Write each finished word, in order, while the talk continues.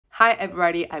Hi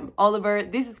everybody, I'm Oliver,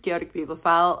 this is Chaotic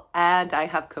Bibliophile, and I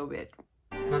have COVID.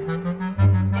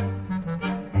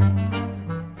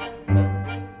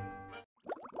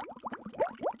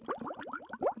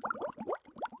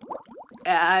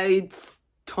 It's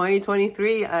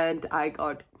 2023 and I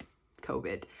got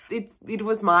COVID. It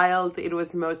was mild, it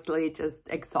was mostly just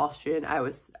exhaustion. I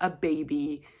was a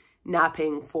baby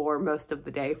napping for most of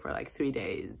the day for like 3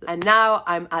 days. And now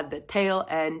I'm at the tail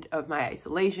end of my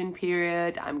isolation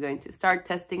period. I'm going to start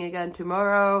testing again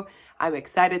tomorrow. I'm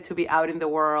excited to be out in the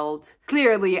world.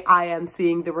 Clearly, I am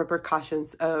seeing the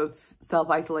repercussions of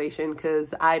self-isolation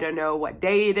because I don't know what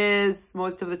day it is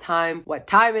most of the time, what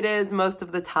time it is most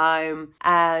of the time,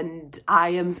 and I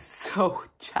am so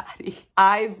chatty.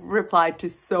 I've replied to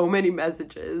so many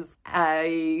messages.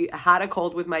 I had a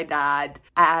cold with my dad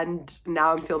and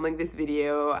now I'm filming this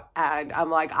video and I'm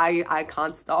like, I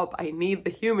can't stop. I need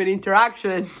the human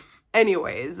interaction.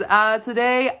 Anyways,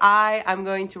 today I am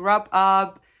going to wrap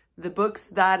up the books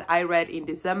that I read in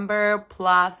December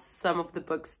plus some of the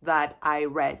books that I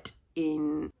read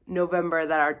in November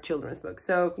that are children's books.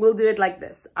 So we'll do it like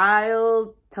this.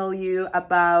 I'll tell you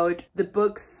about the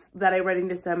books that I read in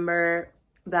December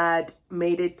that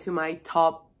made it to my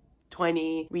top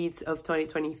 20 reads of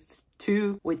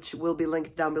 2022, which will be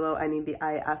linked down below and in the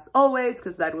eye as always,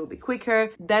 because that will be quicker.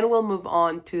 Then we'll move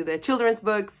on to the children's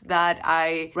books that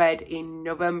I read in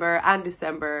November and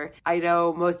December. I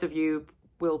know most of you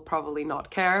will probably not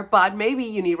care, but maybe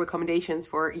you need recommendations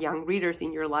for young readers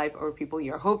in your life or people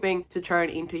you're hoping to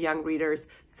turn into young readers.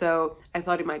 So I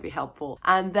thought it might be helpful.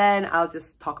 And then I'll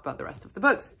just talk about the rest of the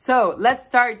books. So let's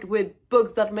start with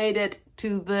books that made it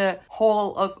to the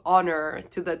Hall of Honor,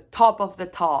 to the top of the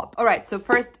top. All right, so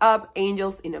first up,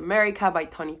 Angels in America by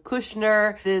Tony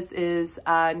Kushner. This is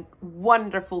a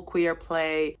wonderful queer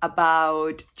play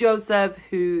about Joseph,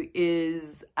 who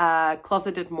is a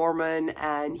closeted Mormon,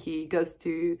 and he goes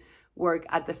to work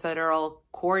at the federal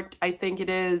court, I think it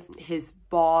is. His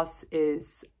boss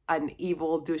is an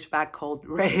evil douchebag called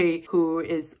Ray, who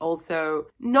is also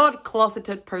not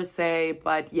closeted per se,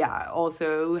 but yeah,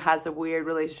 also has a weird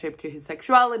relationship to his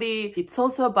sexuality. It's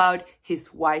also about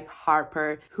his wife,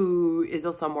 Harper, who is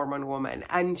also a Mormon woman,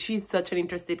 and she's such an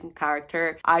interesting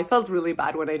character. I felt really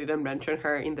bad when I didn't mention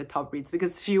her in the top reads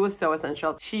because she was so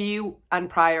essential. She and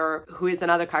Pryor, who is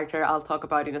another character I'll talk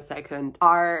about in a second,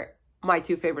 are my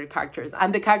two favorite characters,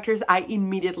 and the characters I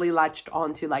immediately latched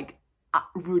on to, like,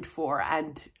 root for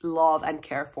and love and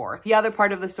care for. The other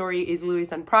part of the story is Louis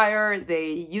and Pryor.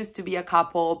 They used to be a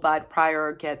couple, but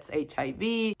Pryor gets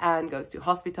HIV and goes to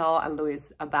hospital, and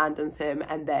Louis abandons him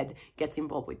and then gets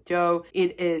involved with Joe.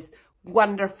 It is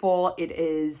wonderful. It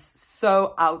is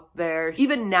so out there.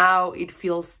 Even now it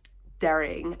feels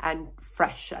daring and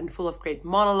fresh and full of great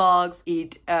monologues.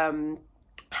 It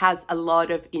has a lot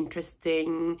of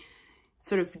interesting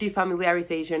sort of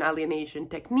defamiliarization, alienation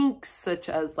techniques, such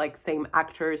as like same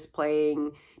actors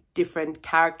playing different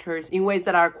characters in ways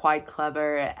that are quite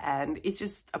clever, and it's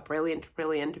just a brilliant,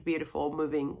 beautiful,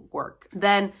 moving work.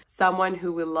 Then Someone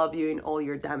Who Will Love You in All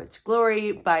Your Damaged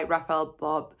Glory by Raphael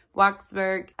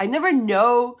Bob-Waksberg. I never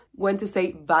know when to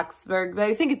say Waksberg, but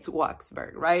I think it's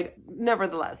Waksberg, right?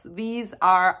 Nevertheless, these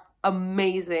are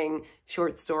amazing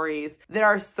short stories. There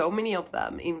are so many of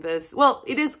them in this. Well,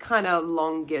 it is kind of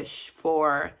longish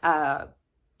for a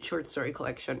short story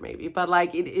collection maybe, but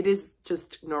like it is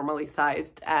just normally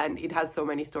sized and it has so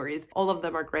many stories. All of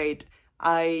them are great.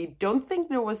 I don't think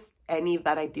there was any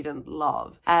that I didn't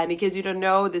love. And in case you don't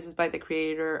know, this is by the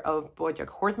creator of BoJack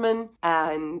Horseman,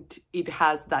 and it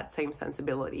has that same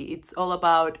sensibility. It's all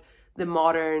about the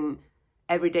modern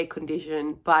everyday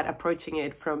condition, but approaching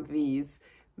it from these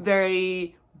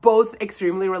very both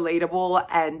extremely relatable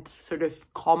and sort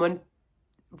of common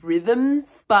rhythms,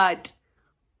 but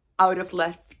out of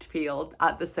left field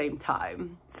at the same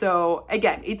time. So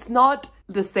again, it's not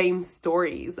the same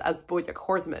stories as BoJack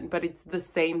Horseman, but it's the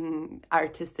same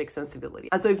artistic sensibility.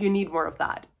 And so if you need more of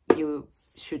that, you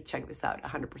should check this out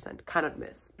 100%. Cannot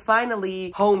miss.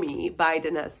 Finally, Homie by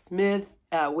Danez Smith,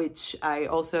 which I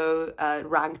also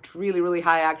ranked really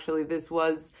high. Actually, this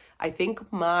was, I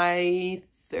think, my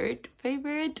third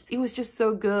favorite. It was just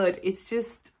so good. It's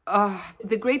just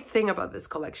the great thing about this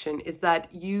collection is that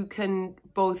you can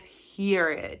both hear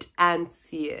it and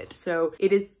see it. So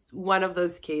it is one of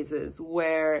those cases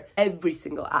where every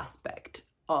single aspect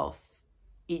of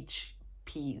each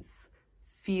piece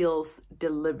feels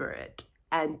deliberate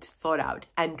and thought out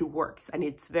and works, and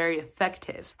it's very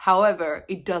effective. However,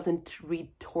 it doesn't read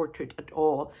tortured at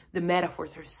all. The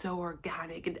metaphors are so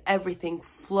organic and everything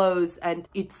flows, and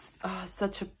it's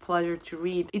such a pleasure to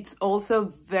read. It's also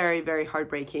very, very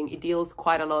heartbreaking. It deals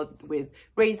quite a lot with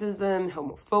racism,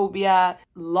 homophobia,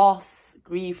 loss,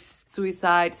 grief,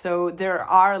 suicide. So there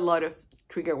are a lot of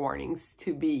trigger warnings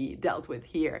to be dealt with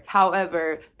here.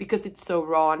 However, because it's so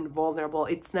raw and vulnerable,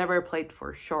 it's never played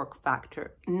for shock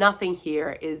factor. Nothing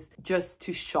here is just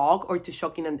to shock or to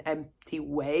shock in an empty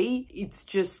way. It's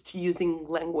just using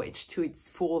language to its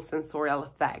full sensorial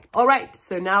effect. All right,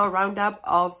 so now a roundup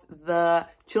of the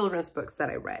children's books that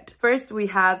I read. First, we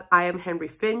have I Am Henry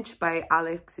Finch by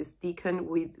Alexis Deacon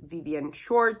with Vivian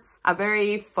Schwarz. A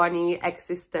very funny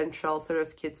existential sort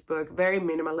of kids book, very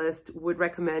minimalist. Would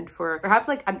recommend for perhaps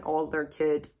like an older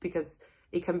kid because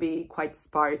it can be quite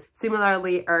sparse.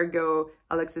 Similarly, Ergo,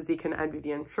 Alexis Deacon and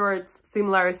Vivian Schwarz.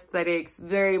 Similar aesthetics,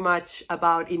 very much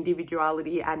about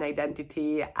individuality and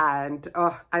identity, and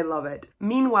oh, I love it.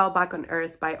 Meanwhile, Back on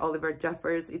Earth by Oliver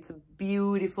Jeffers. It's a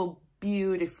beautiful,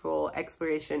 beautiful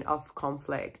exploration of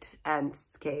conflict and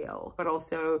scale, but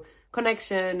also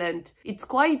connection, and it's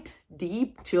quite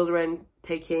deep. Children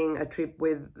taking a trip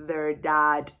with their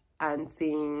dad and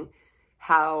seeing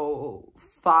how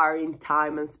far in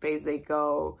time and space they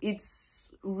go. It's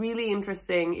really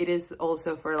interesting. It is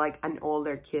also for like an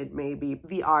older kid maybe.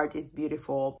 The art is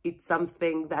beautiful. It's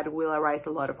something that will arise a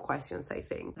lot of questions, I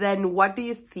think. Then What Do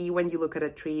You See When You Look at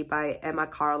a Tree by Emma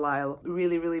Carlisle.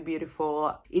 Really, really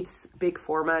beautiful. It's big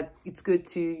format. It's good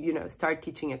to, you know, start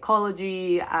teaching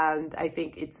ecology, and I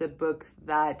think it's a book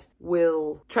that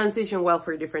will transition well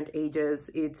for different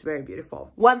ages. It's very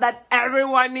beautiful. One that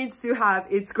everyone needs to have,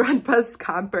 it's Grandpa's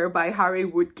Camper by Harry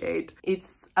Woodgate.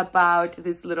 It's about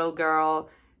this little girl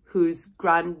whose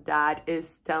granddad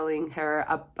is telling her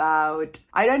about,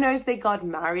 I don't know if they got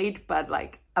married, but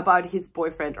like about his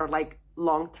boyfriend or like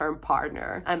long-term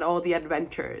partner and all the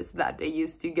adventures that they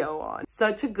used to go on.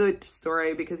 Such a good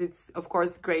story because it's of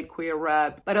course great queer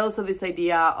rep, but also this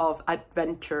idea of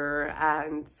adventure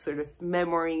and sort of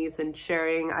memories and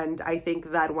sharing, and I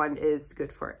think that one is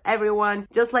good for everyone.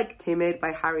 Just like Timid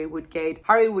by Harry Woodgate.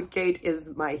 Harry Woodgate is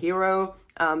my hero.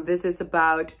 This is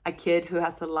about a kid who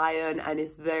has a lion and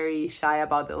is very shy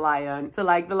about the lion. So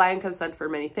like the lion can stand for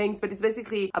many things, but it's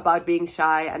basically about being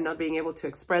shy and not being able to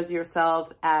express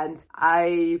yourself. And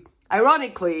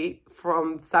ironically,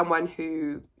 from someone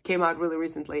who came out really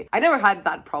recently, I never had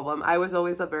that problem. I was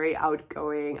always a very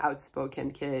outgoing,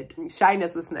 outspoken kid.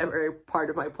 Shyness was never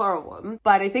part of my problem.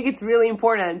 But I think it's really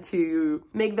important to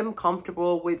make them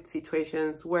comfortable with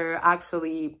situations where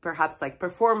actually perhaps like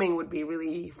performing would be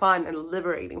really fun and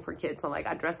liberating for kids, and like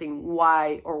addressing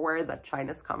why or where that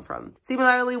shyness come from.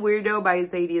 Similarly, Weirdo by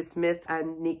Zadie Smith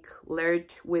and Nick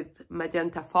Lard with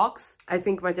Magenta Fox. I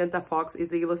think Magenta Fox is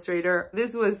the illustrator.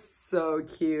 This was so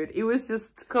cute. It was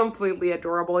just completely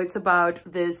adorable. It's about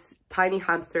this tiny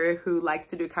hamster who likes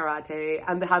to do karate,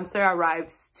 and the hamster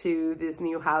arrives to this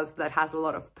new house that has a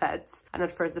lot of pets, and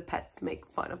at first the pets make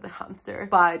fun of the hamster,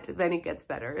 but then it gets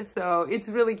better. So it's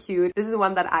really cute. This is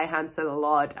one that I handle a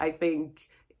lot. I think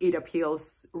it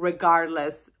appeals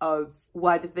regardless of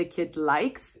what the kid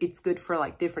likes. It's good for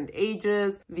like different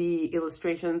ages. The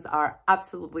illustrations are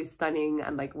absolutely stunning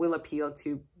and like will appeal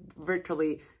to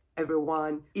virtually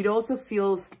everyone. It also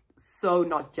feels so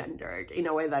not gendered in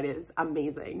a way that is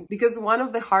amazing, because one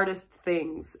of the hardest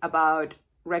things about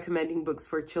recommending books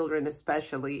for children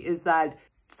especially is that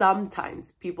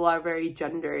sometimes people are very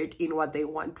gendered in what they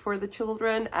want for the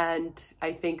children, and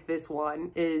I think this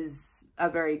one is a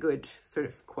very good sort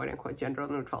of quote-unquote gender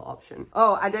neutral option.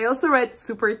 Oh, and I also read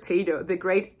Supertato, The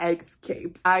Great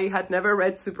Eggscape. I had never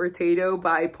read Supertato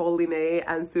by Paul Linnet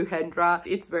and Sue Hendra.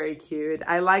 It's very cute.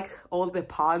 I like all the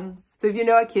puns. So if you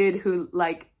know a kid who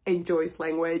like enjoys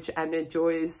language and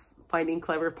enjoys finding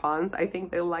clever puns, I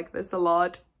think they'll like this a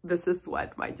lot. This is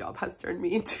what my job has turned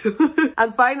me into.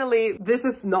 And finally, this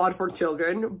is not for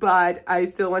children, but I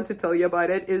still want to tell you about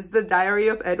it, is The Diary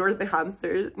of Edward the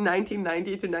Hamster,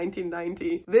 1990 to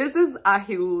 1990. This is a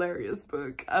hilarious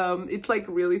book. It's like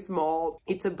really small.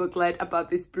 It's a booklet about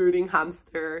this brooding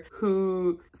hamster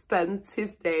who spends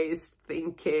his days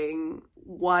thinking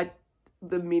what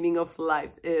the meaning of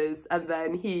life is, and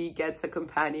then he gets a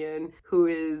companion who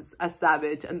is a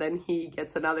savage, and then he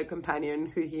gets another companion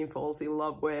who he falls in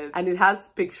love with, and it has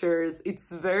pictures.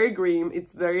 It's very grim,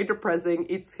 it's very depressing,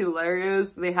 it's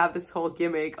hilarious. They have this whole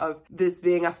gimmick of this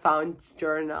being a found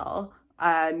journal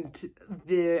and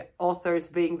the authors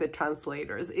being the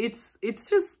translators. It's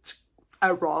just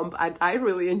a romp and I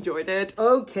really enjoyed it.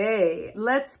 Okay,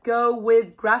 let's go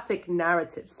with graphic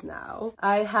narratives now.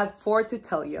 I have 4 to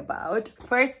tell you about.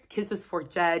 First, Kisses for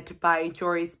Jed by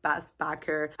Joris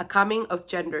Bassbacker, a coming of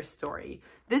gender story.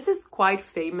 This is quite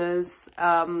famous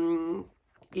in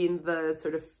the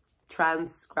sort of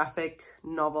trans graphic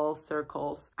novel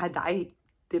circles, and I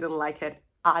didn't like it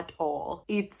at all.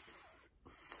 It's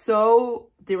so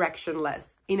directionless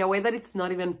in a way that it's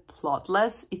not even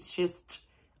plotless, it's just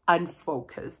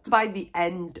unfocused. By the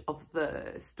end of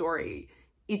the story,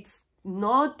 it's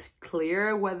not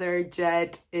clear whether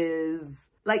Jed is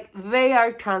like, they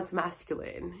are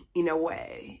transmasculine in a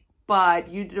way, but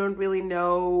you don't really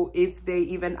know if they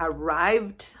even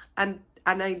arrived at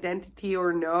an identity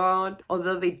or not,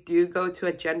 although they do go to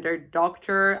a gender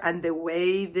doctor, and the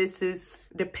way this is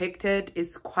depicted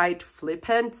is quite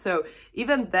flippant. So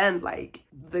even then, like,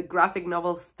 the graphic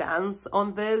novel stance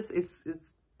on this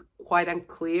is quite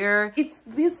unclear. It's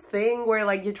this thing where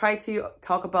like you try to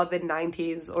talk about the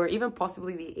 90s or even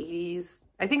possibly the 80s.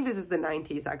 I think this is the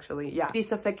 90s actually, yeah.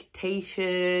 This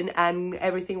affectation and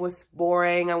everything was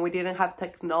boring and we didn't have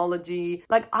technology.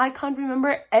 Like, I can't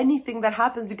remember anything that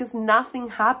happens because nothing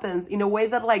happens in a way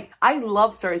that, like, I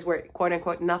love stories where quote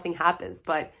unquote nothing happens,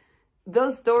 but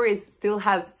those stories still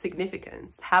have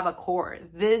significance, have a core.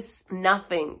 This,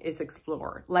 nothing is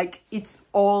explored. Like, it's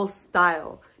all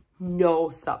style, no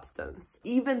substance.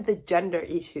 Even the gender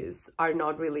issues are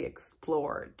not really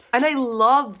explored. And I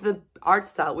love the art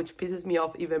style, which pisses me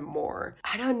off even more.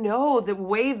 I don't know, the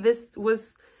way this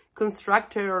was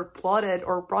constructed or plotted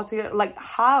or brought together, like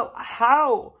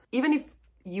how? Even if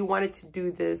you wanted to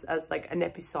do this as like an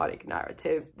episodic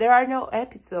narrative, there are no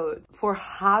episodes. For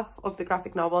half of the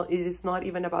graphic novel, it is not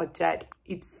even about Jed.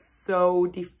 It's so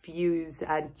diffuse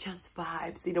and just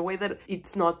vibes in a way that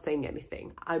it's not saying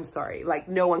anything. I'm sorry, like,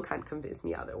 no one can convince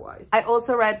me otherwise. I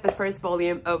also read the first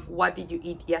volume of What Did You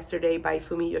Eat Yesterday by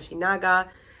Fumi Yoshinaga,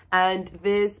 and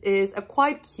this is a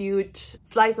quite cute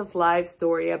slice of life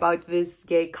story about this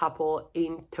gay couple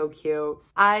in Tokyo.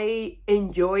 I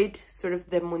enjoyed sort of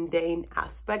the mundane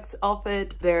aspects of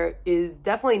it. There is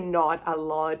definitely not a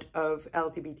lot of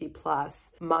LGBT plus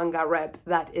manga rep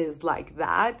that is like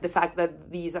that. The fact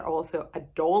that these are also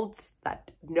adults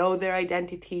that know their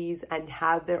identities and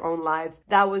have their own lives,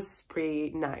 that was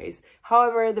pretty nice.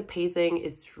 However, the pacing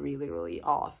is really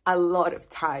off. A lot of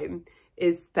time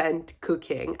is spent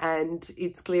cooking, and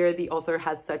it's clear the author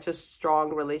has such a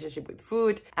strong relationship with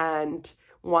food and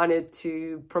wanted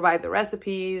to provide the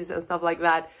recipes and stuff like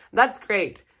that. That's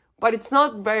great, but it's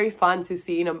not very fun to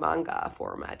see in a manga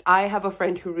format. I have a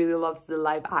friend who really loves the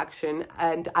live action,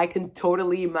 and I can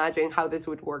totally imagine how this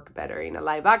would work better in a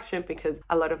live action, because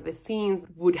a lot of the scenes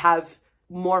would have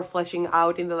more fleshing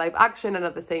out in the live action, and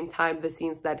at the same time the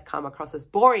scenes that come across as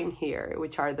boring here,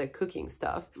 which are the cooking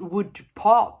stuff, would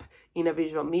pop in a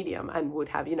visual medium and would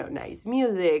have, you know, nice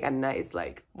music and nice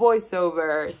like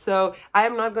voiceover. So I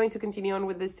am not going to continue on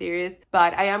with this series,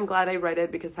 but I am glad I read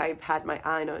it because I've had my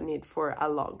eye on it for a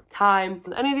long time,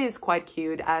 and it is quite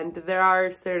cute. And there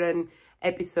are certain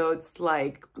episodes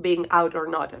like being out or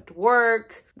not at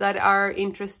work that are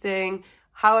interesting.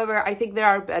 However, I think there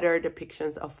are better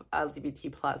depictions of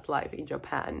LGBT plus life in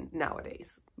Japan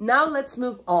nowadays. Now let's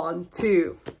move on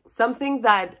to something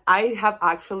that I have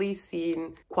actually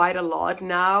seen quite a lot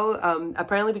now,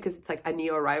 apparently because it's like a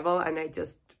new arrival and I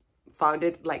just found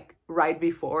it like right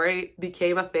before it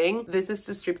became a thing. This is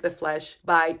To Strip the Flesh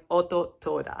by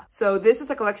Toda. So this is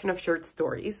a collection of short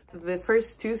stories. The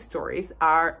first 2 stories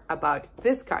are about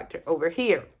this character over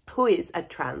here, who is a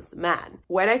trans man.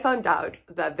 When I found out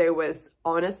that there was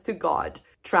honest to God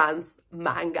trans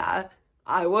manga,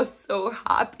 I was so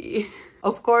happy.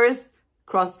 Of course,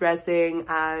 cross-dressing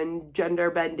and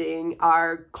gender bending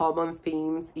are common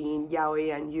themes in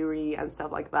yaoi and yuri and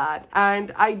stuff like that.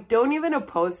 And I don't even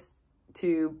oppose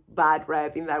to bad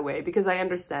rep in that way, because I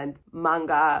understand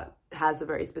manga has a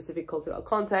very specific cultural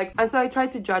context, and so I try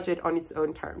to judge it on its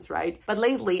own terms, right? But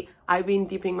lately, I've been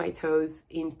dipping my toes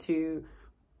into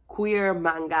queer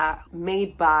manga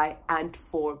made by and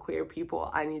for queer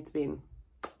people, and it's been...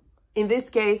 In this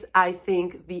case, I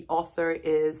think the author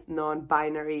is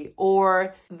non-binary,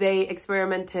 or they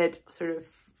experimented sort of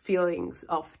feelings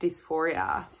of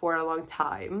dysphoria for a long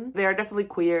time. They are definitely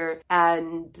queer,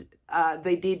 and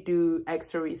they did do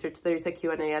extra research. There's a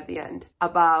Q&A at the end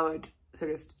about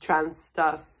sort of trans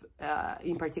stuff,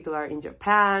 in particular in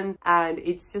Japan, and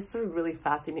it's just sort of really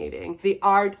fascinating. The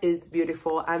art is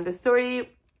beautiful, and the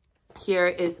story here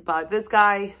is about this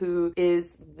guy who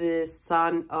is the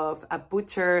son of a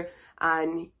butcher,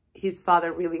 and his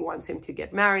father really wants him to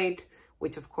get married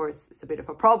which of course is a bit of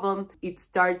a problem. It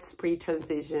starts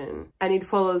pre-transition and it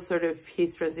follows sort of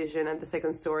his transition, and the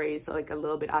second story is like a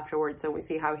little bit afterwards, and we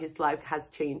see how his life has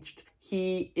changed.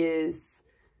 He is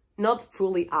not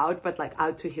fully out, but like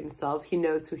out to himself. He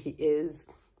knows who he is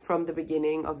from the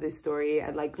beginning of this story,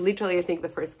 and like literally I think the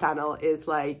first panel is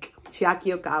like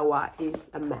Chiaki Okawa is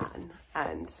a man,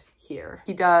 and here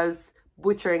he does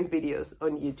butchering videos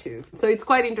on YouTube. So it's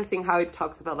quite interesting how it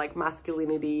talks about like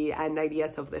masculinity and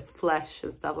ideas of the flesh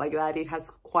and stuff like that. It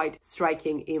has quite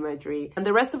striking imagery, and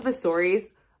the rest of the stories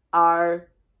are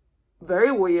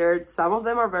very weird. Some of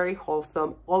them are very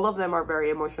wholesome. All of them are very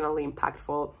emotionally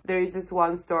impactful. There is this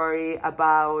one story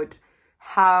about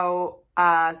how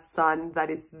a son that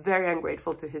is very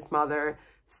ungrateful to his mother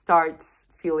starts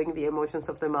feeling the emotions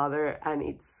of the mother, and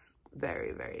it's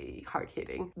very, very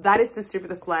hard-hitting. That is To Strip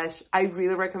the Flesh. I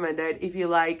really recommend it if you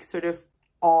like sort of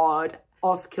odd,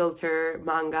 off-kilter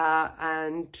manga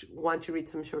and want to read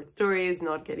some short stories,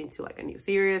 not get into like a new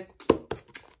series.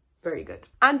 Very good.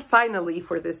 And finally,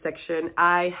 for this section,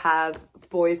 I have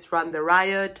Boys Run the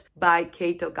Riot by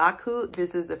Keito Gaku.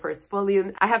 This is the first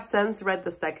volume. I have since read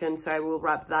the second, so I will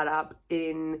wrap that up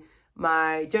in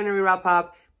my January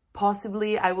wrap-up.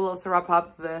 Possibly, I will also wrap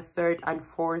up the third and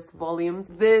fourth volumes.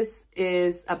 This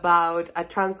is about a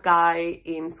trans guy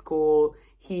in school.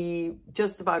 He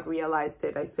just about realized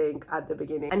it, I think, at the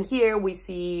beginning. And here we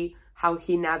see how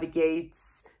he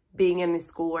navigates being in a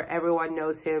school where everyone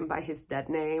knows him by his dead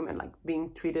name and like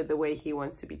being treated the way he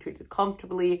wants to be treated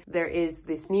comfortably. There is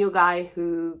this new guy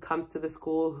who comes to the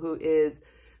school who is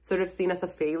sort of seen as a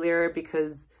failure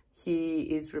because he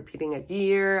is repeating a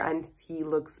year and he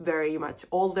looks very much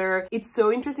older. It's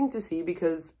so interesting to see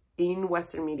because in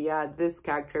Western media, this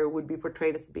character would be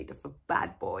portrayed as a bit of a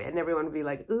bad boy and everyone would be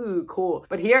like, ooh, cool.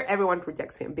 But here everyone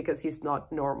rejects him because he's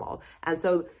not normal. And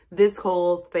so this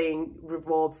whole thing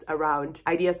revolves around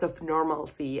ideas of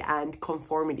normalcy and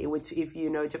conformity, which if you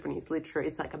know Japanese literature,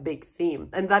 is like a big theme.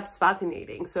 And that's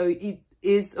fascinating. So it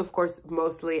is, of course,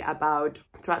 mostly about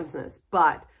transness,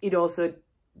 but it also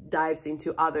dives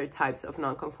into other types of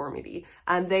nonconformity,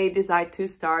 and they decide to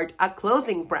start a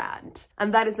clothing brand,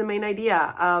 and that is the main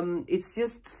idea. It's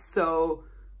just so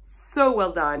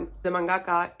well done. The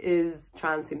mangaka is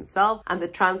trans himself and the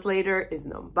translator is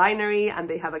non-binary, and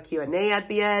they have a Q&A at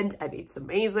the end, and it's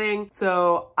amazing.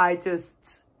 So I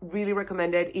just really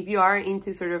recommend it if you are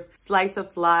into sort of slice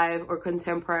of life or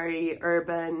contemporary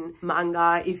urban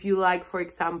manga. If you like, for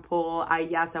example,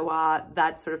 Ayazawa,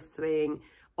 that sort of thing,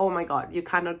 oh my god, you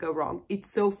cannot go wrong.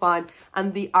 It's so fun,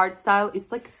 and the art style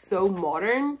is like so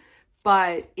modern,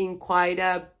 but in quite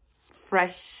a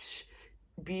fresh,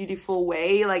 beautiful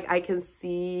way. Like I can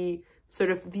see sort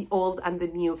of the old and the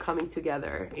new coming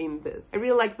together in this. I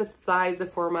really like the size, the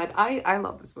format. I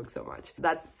love this book so much.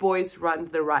 That's Boys Run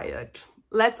the Riot.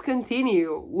 Let's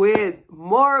continue with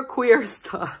more queer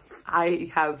stuff.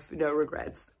 I have no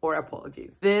regrets or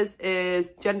apologies. This is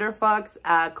Genderfucks,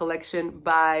 a collection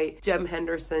by Jem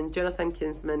Henderson, Jonathan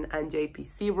Kinsman, and J.P.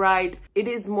 Seabright. It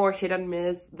is more hit and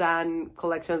miss than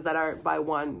collections that are by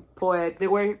one poet. There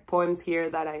were poems here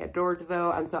that I adored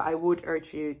though, and so I would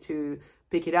urge you to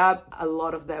pick it up. A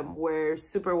lot of them were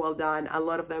super well done. A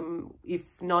lot of them,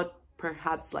 if not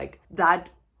perhaps like that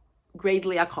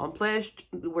greatly accomplished,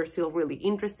 were still really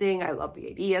interesting. I love the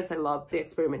ideas, I love the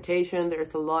experimentation.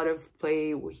 There's a lot of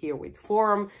play here with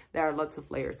form. There are lots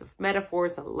of layers of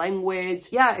metaphors and language.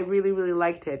 Yeah, I really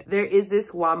liked it. There is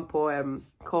this one poem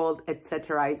called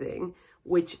Etceterizing,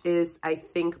 which is, I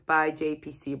think, by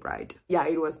J.P. Seabright. Yeah,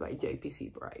 it was by J.P.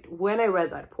 Seabright. When I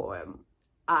read that poem,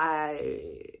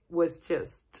 I was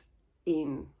just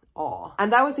in awe.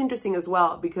 And that was interesting as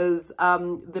well because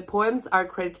the poems are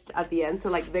credited at the end, so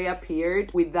like they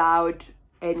appeared without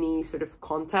any sort of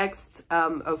context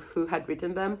of who had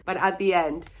written them, but at the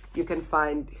end you can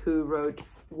find who wrote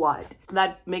what.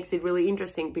 That makes it really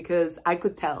interesting because I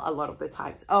could tell a lot of the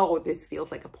times, oh, this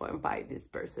feels like a poem by this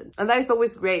person. And that is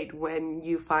always great when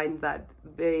you find that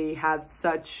they have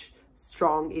such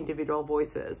strong individual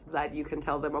voices that you can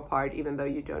tell them apart even though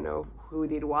you don't know who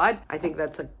did what. I think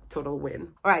that's a total win.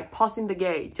 All right, pausing the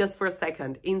gay just for a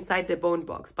second. Inside the Bone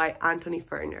Box by Anthony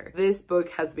Ferner. This book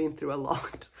has been through a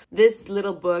lot. This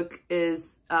little book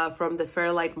is from the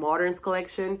Fairlight Moderns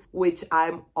collection, which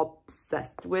I'm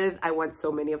obsessed with. I want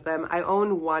so many of them. I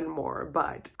own one more,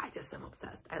 but I just am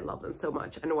obsessed. I love them so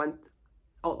much and I want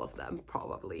all of them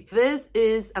probably. This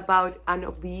is about an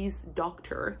obese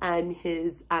doctor and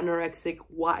his anorexic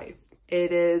wife.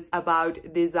 It is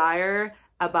about desire,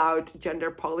 about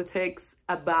gender politics,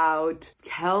 about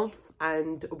health,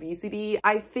 and obesity.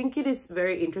 I think it is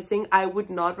very interesting. I would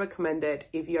not recommend it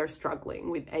if you are struggling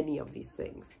with any of these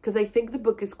things, because I think the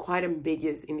book is quite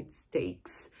ambiguous in its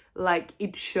stakes. Like,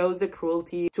 it shows the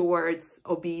cruelty towards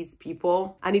obese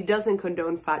people, and it doesn't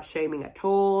condone fat shaming at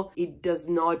all. It does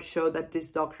not show that this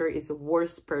doctor is a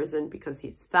worse person because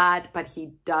he's fat, but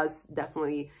he does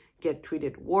definitely get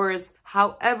treated worse.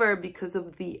 However, because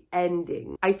of the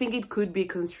ending, I think it could be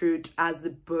construed as the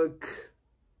book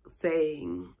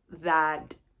saying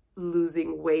that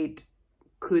losing weight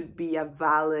could be a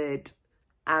valid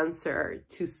answer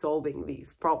to solving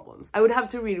these problems. I would have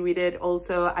to reread it.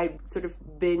 Also, I sort of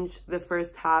binged the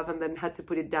first half and then had to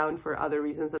put it down for other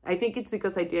reasons. I think it's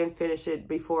because I didn't finish it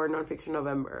before Nonfiction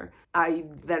November. I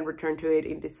then returned to it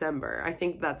in December. I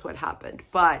think that's what happened.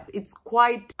 But it's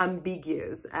quite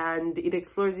ambiguous and it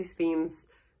explores these themes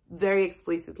very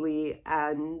explicitly,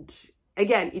 and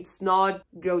again, it's not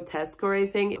grotesque or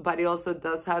anything, but it also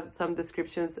does have some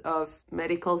descriptions of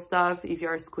medical stuff. If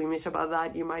you're squeamish about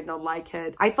that, you might not like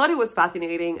it. I thought it was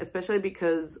fascinating, especially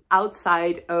because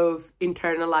outside of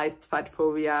internalized fat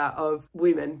phobia of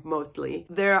women mostly,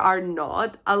 there are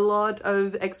not a lot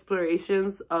of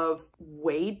explorations of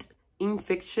weight in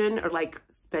fiction, or like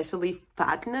especially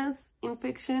fatness in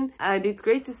fiction, and it's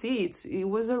great to see. It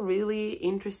was a really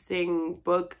interesting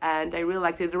book and I really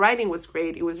liked it. The writing was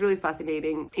great. It was really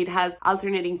fascinating. It has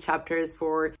alternating chapters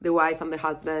for the wife and the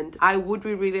husband. I would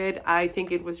reread it. I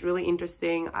think it was really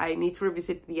interesting. I need to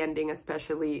revisit the ending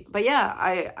especially, but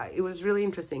yeah, it was really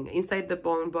interesting. Inside the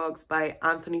Bone Box by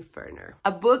Anthony Ferner.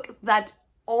 A book that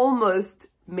almost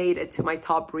made it to my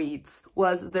top reads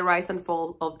was The Rise and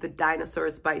Fall of the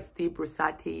Dinosaurs by Steve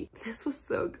Brusatte. This was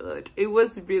so good. It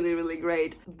was really, really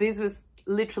great. This was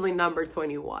literally number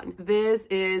 21. This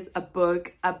is a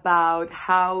book about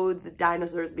how the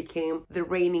dinosaurs became the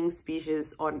reigning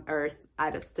species on Earth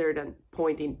at a certain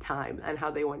point in time and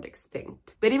how they went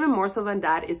extinct. But even more so than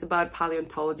that, it's about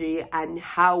paleontology and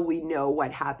how we know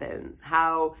what happens,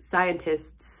 how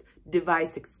scientists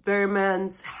devise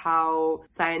experiments, how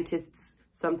scientists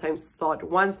sometimes thought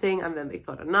one thing and then they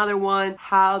thought another one,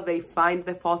 how they find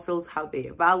the fossils, how they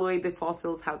evaluate the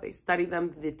fossils, how they study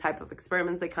them, the type of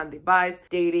experiments they can devise,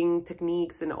 dating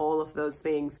techniques and all of those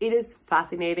things. It is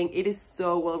fascinating. It is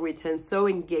so well written, so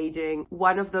engaging.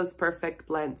 One of those perfect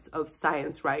blends of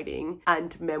science writing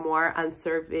and memoir and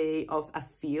survey of a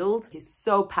field. He's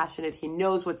so passionate. He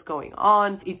knows what's going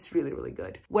on. It's really, really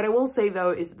good. What I will say though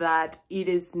is that it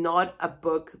is not a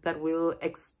book that will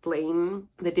explain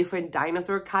the different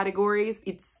dinosaur categories.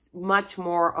 It's much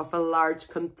more of a large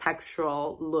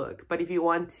contextual look, but if you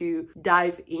want to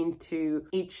dive into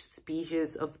each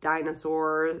species of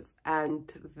dinosaurs and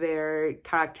their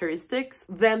characteristics,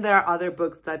 then there are other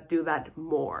books that do that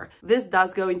more. This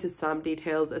does go into some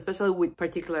details, especially with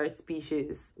particular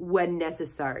species when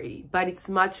necessary, but it's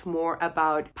much more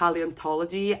about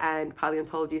paleontology and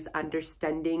paleontology's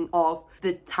understanding of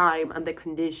the time and the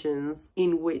conditions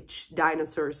in which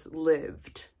dinosaurs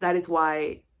lived. That is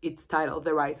why it's titled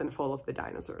The Rise and Fall of the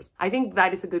Dinosaurs. I think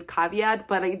that is a good caveat,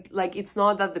 but it's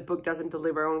not that the book doesn't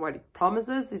deliver on what it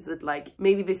promises. Is it like,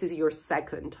 maybe this is your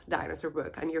second dinosaur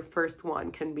book and your first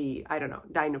one can be, I don't know,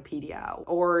 Dinopedia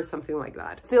or something like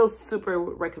that. Still super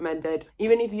recommended.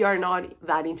 Even if you are not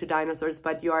that into dinosaurs,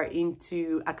 but you are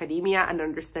into academia and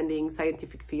understanding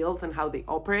scientific fields and how they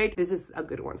operate, this is a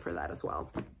good one for that as well.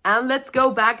 And let's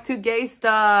go back to gay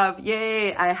stuff.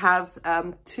 Yay! I have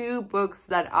two books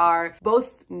that are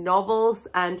both novels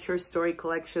and short story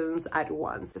collections at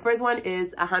once. The first one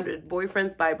is 100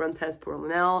 Boyfriends by Brontes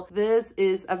Purnell. This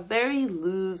is a very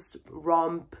loose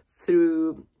romp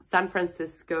through San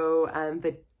Francisco and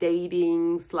the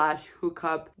dating slash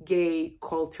hookup gay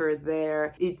culture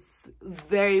there. It's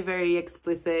very, very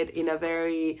explicit in a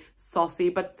very saucy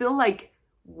but still like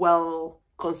well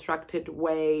constructed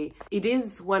way. It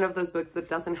is one of those books that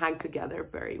doesn't hang together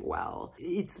very well.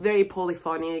 It's very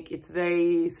polyphonic. It's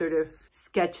very sort of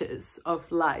sketches of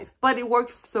life, but it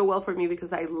worked so well for me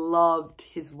because I loved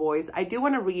his voice. I do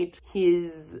want to read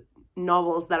his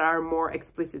novels that are more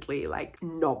explicitly like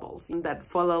novels that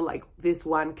follow like this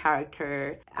one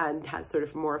character and has sort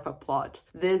of more of a plot.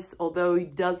 This, although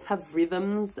it does have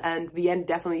rhythms and the end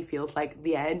definitely feels like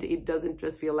the end, it doesn't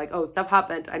just feel like, oh, stuff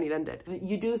happened and it ended.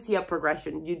 You do see a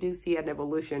progression, you do see an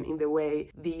evolution in the way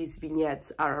these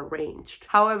vignettes are arranged.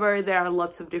 However, there are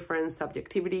lots of different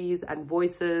subjectivities and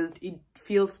voices. It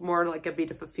feels more like a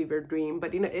bit of a fever dream,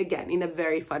 but again, in a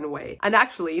very fun way. And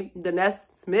actually, Danez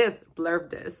Smith blurbed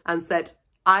this and said,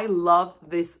 I love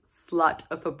this slut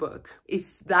of a book.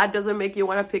 If that doesn't make you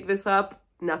want to pick this up,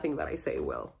 nothing that I say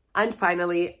will. And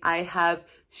finally, I have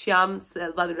Shyam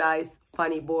Selvarai's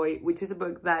Funny Boy, which is a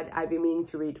book that I've been meaning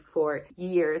to read for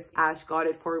years. Ash got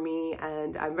it for me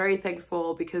and I'm very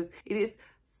thankful because it is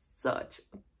such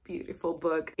a beautiful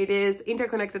book. It is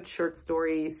interconnected short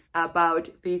stories about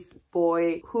this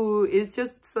boy who is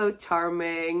just so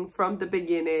charming from the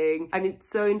beginning, and it's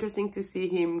so interesting to see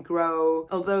him grow.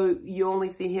 Although you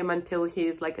only see him until he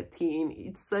is like a teen,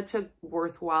 it's such a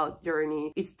worthwhile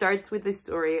journey. It starts with the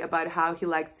story about how he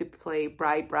likes to play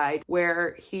bride,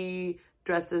 where he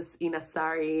dresses in a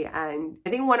sari, and I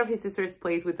think one of his sisters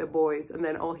plays with the boys, and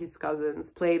then all his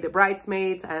cousins play the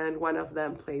bridesmaids, and one of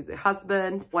them plays the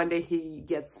husband. One day he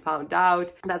gets found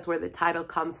out. That's where the title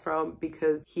comes from,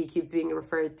 because he keeps being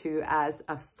referred to as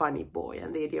a funny boy,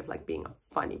 and the idea of like being a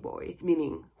funny boy,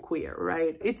 meaning queer,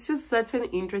 right? It's just such an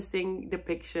interesting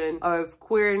depiction of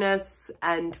queerness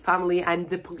and family and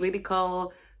the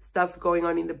political stuff going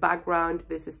on in the background.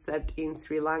 This is set in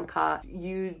Sri Lanka.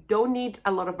 You don't need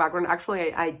a lot of background.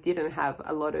 Actually, I didn't have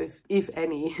a lot of, if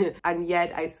any, and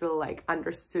yet I still like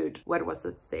understood what was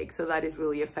at stake. So that is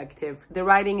really effective. The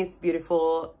writing is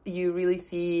beautiful. You really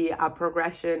see a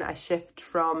progression, a shift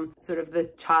from sort of the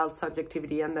child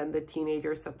subjectivity and then the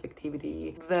teenager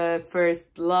subjectivity, the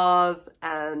first love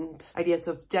and ideas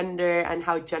of gender and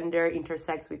how gender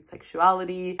intersects with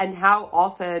sexuality, and how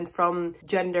often from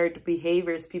gendered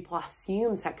behaviors people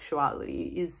assume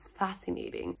sexuality is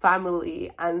fascinating. Family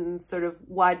and sort of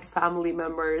what family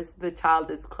members the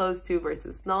child is close to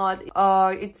versus not. Oh,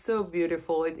 it's so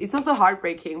beautiful. It's also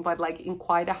heartbreaking, but like in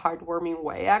quite a heartwarming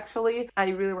way, actually. I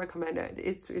really recommend it.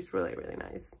 It's really, really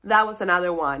nice. That was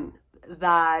another one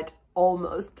that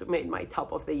almost made my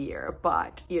top of the year,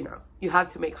 but you know, you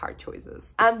have to make hard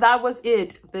choices. And that was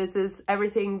it. This is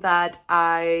everything that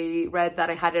I read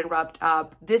that I hadn't wrapped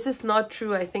up. This is not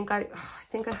true. I think I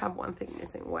have one thing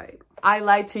missing. Wait, I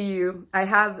lied to you. I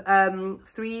have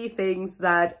 3 things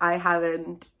that I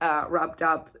haven't wrapped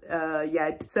up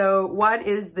yet. So one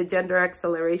is The Gender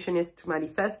Accelerationist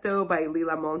Manifesto by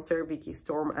Lila Monster, Vicky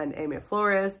Storm, and Amy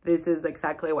Flores. This is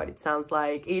exactly what it sounds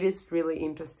like. It is really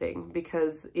interesting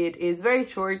because it is very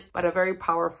short, but a very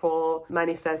powerful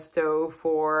manifesto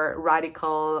for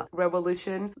radical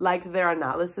revolution. Like their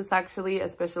analysis, actually,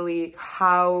 especially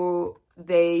how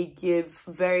they give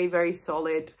very, very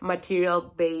solid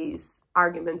material-based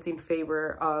arguments in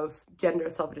favor of gender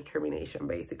self-determination,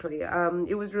 basically.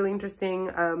 It was really interesting.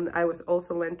 I was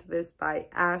also lent this by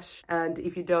Ash, and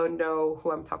if you don't know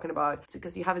who I'm talking about, it's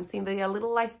because you haven't seen the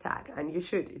little life tag, and you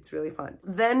should. It's really fun.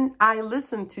 Then I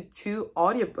listened to 2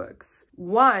 audiobooks.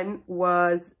 One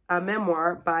was a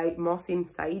memoir by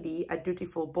Mohsin Saidi, A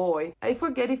Dutiful Boy. I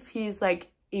forget if he's like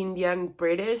Indian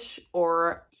British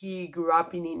or he grew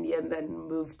up in India and then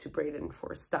moved to Britain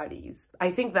for studies.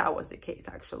 I think that was the case,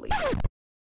 actually.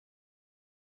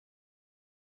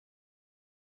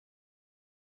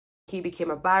 He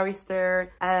became a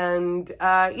barrister, and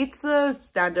it's a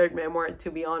standard memoir,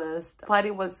 to be honest, but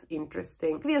it was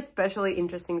interesting. The especially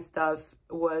interesting stuff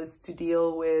was to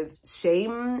deal with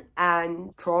shame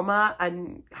and trauma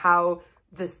and how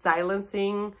the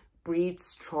silencing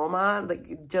breeds trauma,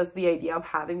 like just the idea of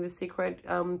having the secret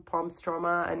prompts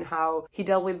trauma, and how he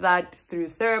dealt with that through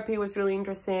therapy was really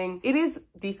interesting. It is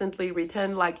decently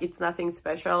written, like it's nothing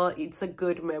special. It's a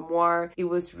good memoir. It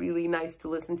was really nice to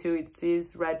listen to. It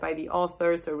is read by the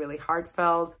author, so really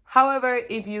heartfelt. However,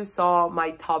 if you saw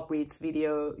my top reads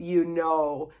video, you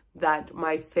know that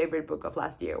my favorite book of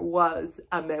last year was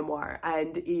a memoir,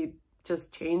 and it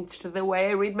just changed the way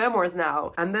I read memoirs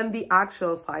now. And then the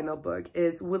actual final book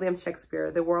is William Shakespeare,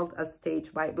 The World as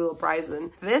Stage by Bill Bryson.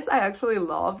 This I actually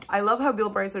loved. I love how Bill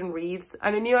Bryson reads,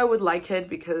 and I knew I would like it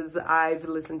because I've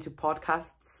listened to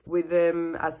podcasts with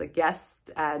him as a guest,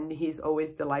 and he's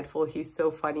always delightful. He's so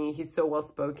funny. He's so well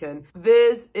spoken.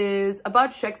 This is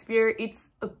about Shakespeare. It's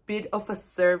a bit of a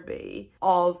survey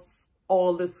of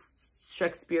all this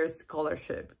Shakespeare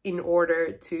scholarship in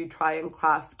order to try and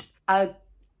craft a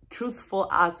truthful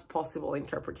as possible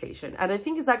interpretation, and I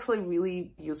think it's actually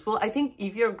really useful. I think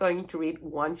if you're going to read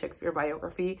one Shakespeare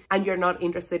biography and you're not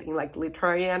interested in like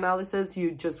literary analysis,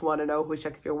 you just want to know who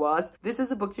Shakespeare was, this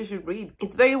is a book you should read.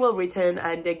 It's very well written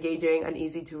and engaging and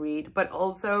easy to read, but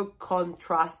also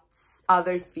contrasts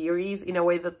other theories in a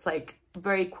way that's like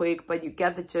very quick, but you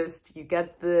get the gist, you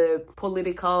get the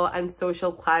political and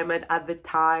social climate at the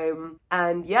time,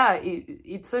 and yeah,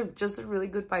 it's just a really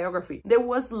good biography. There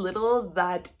was little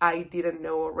that I didn't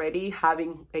know already,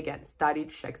 having again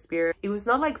studied Shakespeare. It was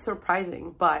not like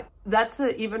surprising, but that's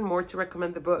even more to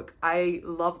recommend the book. I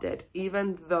loved it,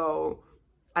 even though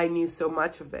I knew so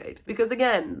much of it. Because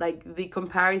again, like the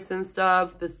comparison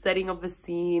stuff, the setting of the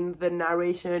scene, the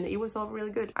narration, it was all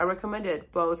really good. I recommend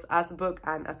it both as a book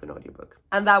and as an audiobook.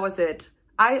 And that was it.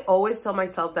 I always tell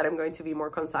myself that I'm going to be more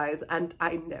concise and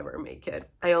I never make it.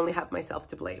 I only have myself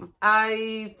to blame.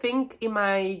 I think in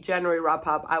my January wrap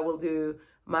up, I will do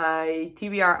my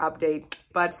TBR update,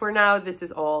 but for now this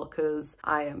is all because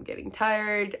I am getting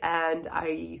tired and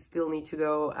I still need to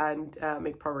go and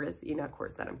make progress in a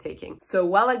course that I'm taking. So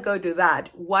while I go do that,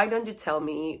 why don't you tell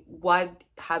me, what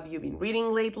have you been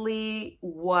reading lately?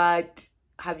 What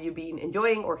have you been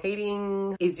enjoying or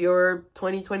hating? Is your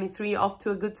 2023 off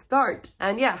to a good start?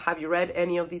 And yeah, have you read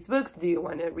any of these books? Do you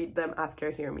want to read them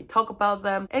after hearing me talk about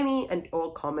them? Any and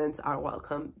all comments are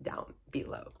welcome down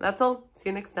below. That's all. See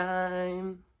you next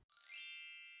time.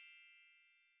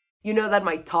 You know that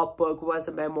my top book was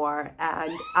a memoir,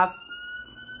 and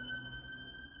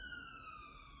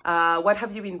what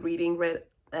have you been reading?